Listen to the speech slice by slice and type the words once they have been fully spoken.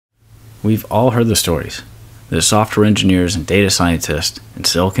We've all heard the stories. The software engineers and data scientists in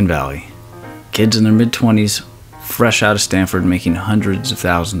Silicon Valley, kids in their mid-20s, fresh out of Stanford making hundreds of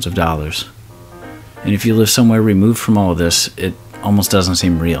thousands of dollars. And if you live somewhere removed from all of this, it almost doesn't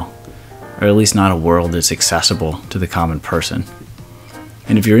seem real, or at least not a world that's accessible to the common person.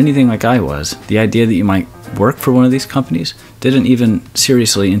 And if you're anything like I was, the idea that you might work for one of these companies didn't even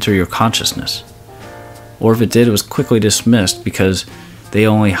seriously enter your consciousness. Or if it did, it was quickly dismissed because they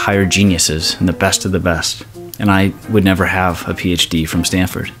only hire geniuses and the best of the best, and I would never have a PhD from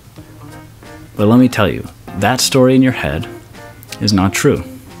Stanford. But let me tell you, that story in your head is not true.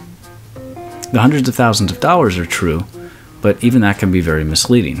 The hundreds of thousands of dollars are true, but even that can be very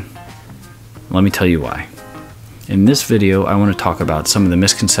misleading. Let me tell you why. In this video, I want to talk about some of the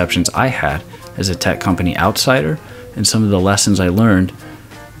misconceptions I had as a tech company outsider and some of the lessons I learned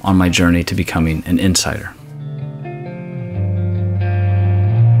on my journey to becoming an insider.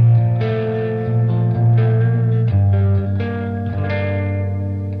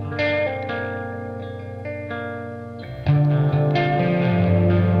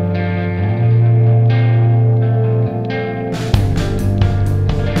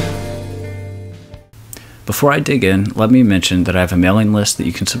 Before I dig in, let me mention that I have a mailing list that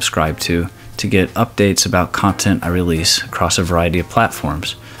you can subscribe to get updates about content I release across a variety of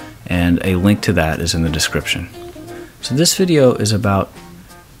platforms, and a link to that is in the description. So this video is about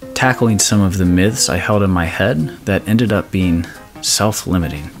tackling some of the myths I held in my head that ended up being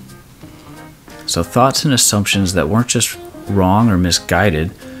self-limiting. So thoughts and assumptions that weren't just wrong or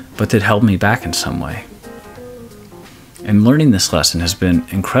misguided, but that held me back in some way. And learning this lesson has been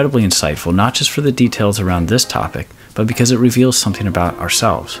incredibly insightful, not just for the details around this topic, but because it reveals something about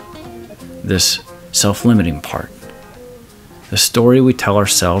ourselves. This self-limiting part. The story we tell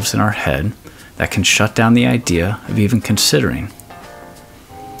ourselves in our head that can shut down the idea of even considering.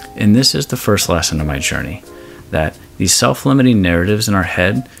 And this is the first lesson of my journey, that these self-limiting narratives in our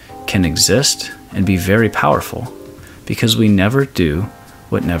head can exist and be very powerful because we never do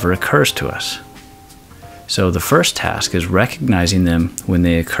what never occurs to us. So the first task is recognizing them when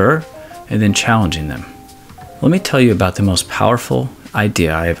they occur and then challenging them. Let me tell you about the most powerful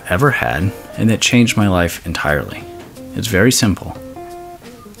idea I have ever had and that changed my life entirely. It's very simple.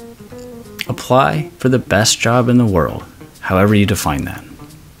 Apply for the best job in the world, however you define that.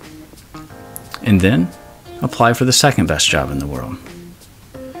 And then apply for the second best job in the world.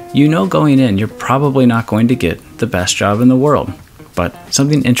 You know going in you're probably not going to get the best job in the world, but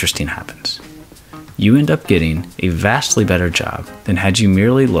something interesting happens. You end up getting a vastly better job than had you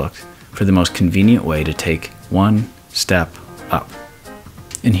merely looked for the most convenient way to take one step up.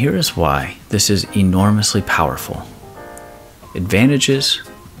 And here is why this is enormously powerful. Advantages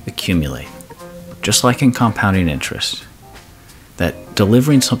accumulate, just like in compounding interest. That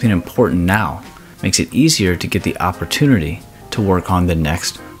delivering something important now makes it easier to get the opportunity to work on the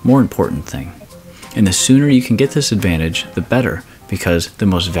next, more important thing. And the sooner you can get this advantage, the better, because the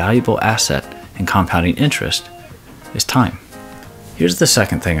most valuable asset in compounding interest is time. Here's the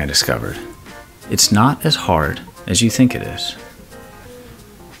second thing I discovered. It's not as hard as you think it is.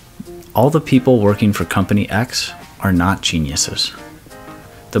 All the people working for company X are not geniuses.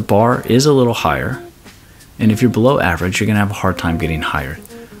 The bar is a little higher, and if you're below average, you're going to have a hard time getting hired.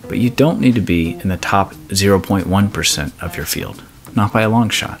 But you don't need to be in the top 0.1% of your field, not by a long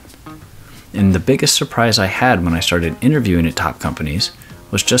shot. And the biggest surprise I had when I started interviewing at top companies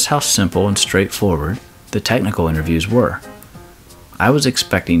was just how simple and straightforward the technical interviews were. I was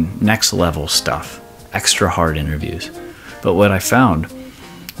expecting next level stuff, extra hard interviews, but what I found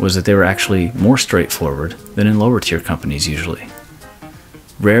was that they were actually more straightforward than in lower tier companies usually.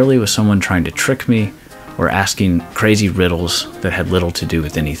 Rarely was someone trying to trick me or asking crazy riddles that had little to do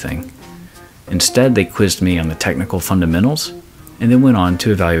with anything. Instead, they quizzed me on the technical fundamentals and then went on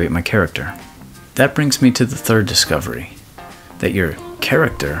to evaluate my character. That brings me to the third discovery, that your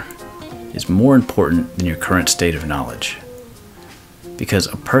character is more important than your current state of knowledge. Because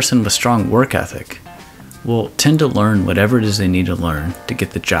a person with strong work ethic will tend to learn whatever it is they need to learn to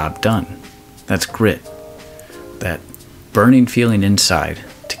get the job done. That's grit. That burning feeling inside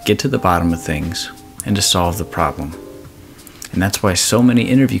to get to the bottom of things and to solve the problem. And that's why so many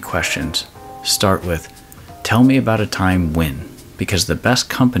interview questions start with, tell me about a time when, because the best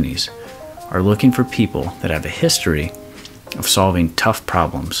companies are looking for people that have a history of solving tough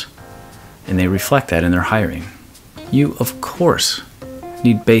problems, and they reflect that in their hiring. You, of course,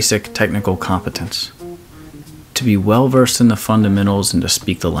 need basic technical competence to be well versed in the fundamentals and to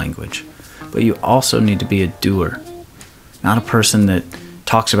speak the language, but you also need to be a doer, not a person that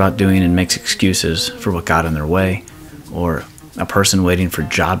talks about doing and makes excuses for what got in their way, or a person waiting for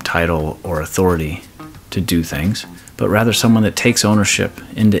job title or authority to do things, but rather someone that takes ownership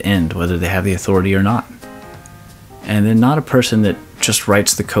end to end, whether they have the authority or not. And then not a person that just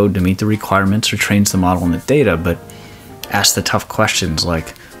writes the code to meet the requirements or trains the model on the data, but asks the tough questions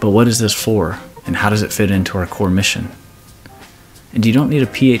like, but what is this for? And how does it fit into our core mission? And you don't need a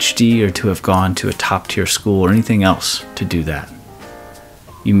PhD or to have gone to a top-tier school or anything else to do that.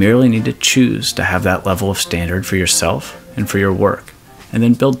 You merely need to choose to have that level of standard for yourself and for your work, and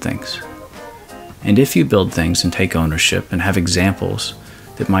then build things. And if you build things and take ownership and have examples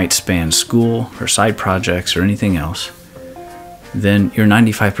that might span school or side projects or anything else, then you're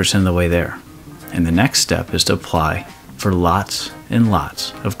 95% of the way there. And the next step is to apply for lots and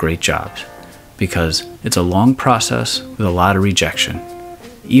lots of great jobs, because it's a long process with a lot of rejection,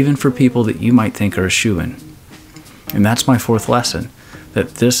 even for people that you might think are a shoo-in. And that's my fourth lesson,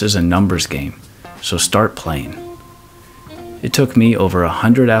 that this is a numbers game, so start playing. It took me over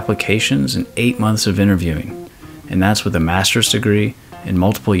 100 applications and 8 months of interviewing, and that's with a master's degree and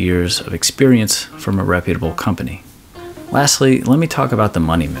multiple years of experience from a reputable company. Lastly, let me talk about the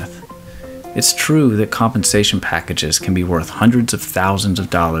money myth. It's true that compensation packages can be worth hundreds of thousands of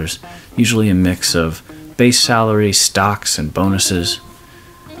dollars, usually a mix of base salary, stocks, and bonuses.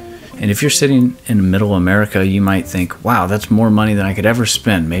 And if you're sitting in middle America, you might think, wow, that's more money than I could ever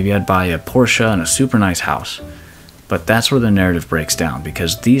spend. Maybe I'd buy a Porsche and a super nice house. But that's where the narrative breaks down,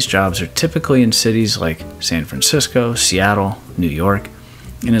 because these jobs are typically in cities like San Francisco, Seattle, New York,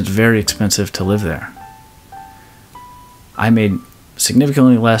 and it's very expensive to live there. I made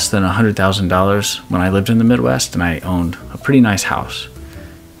significantly less than $100,000 when I lived in the Midwest, and I owned a pretty nice house.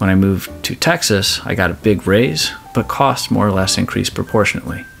 When I moved to Texas, I got a big raise, but costs more or less increased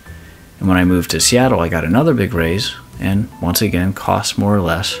proportionately. And when I moved to Seattle, I got another big raise, and once again, costs more or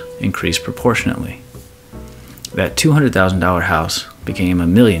less increased proportionately. That $200,000 house became a $1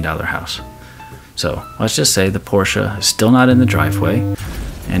 million house. So let's just say the Porsche is still not in the driveway,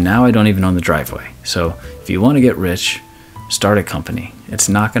 and now I don't even own the driveway. So if you want to get rich, start a company. It's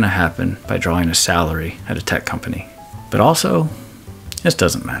not going to happen by drawing a salary at a tech company. But also, this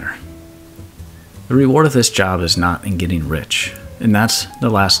doesn't matter. The reward of this job is not in getting rich. And that's the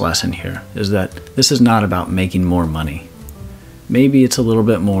last lesson here, is that this is not about making more money. Maybe it's a little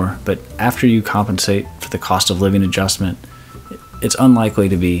bit more, but after you compensate for the cost of living adjustment, it's unlikely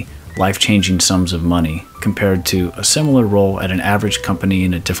to be life-changing sums of money compared to a similar role at an average company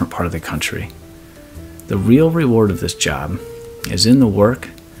in a different part of the country. The real reward of this job is in the work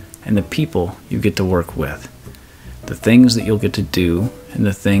and the people you get to work with, the things that you'll get to do, and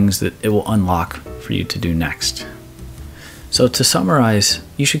the things that it will unlock for you to do next. So to summarize,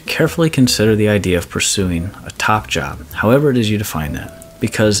 you should carefully consider the idea of pursuing a top job, however it is you define that,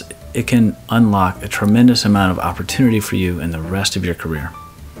 because it can unlock a tremendous amount of opportunity for you in the rest of your career.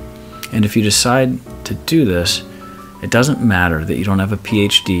 And if you decide to do this, it doesn't matter that you don't have a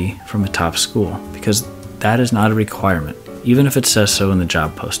PhD from a top school, because that is not a requirement, even if it says so in the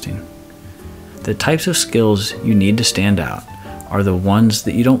job posting. The types of skills you need to stand out are the ones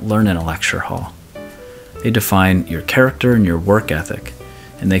that you don't learn in a lecture hall. They define your character and your work ethic,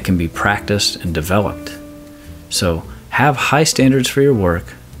 and they can be practiced and developed. So have high standards for your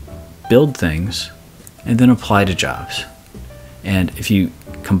work, build things, and then apply to jobs. And if you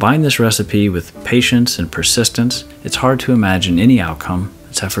combine this recipe with patience and persistence, it's hard to imagine any outcome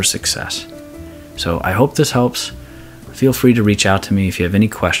except for success. So I hope this helps. Feel free to reach out to me if you have any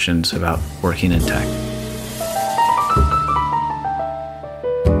questions about working in tech.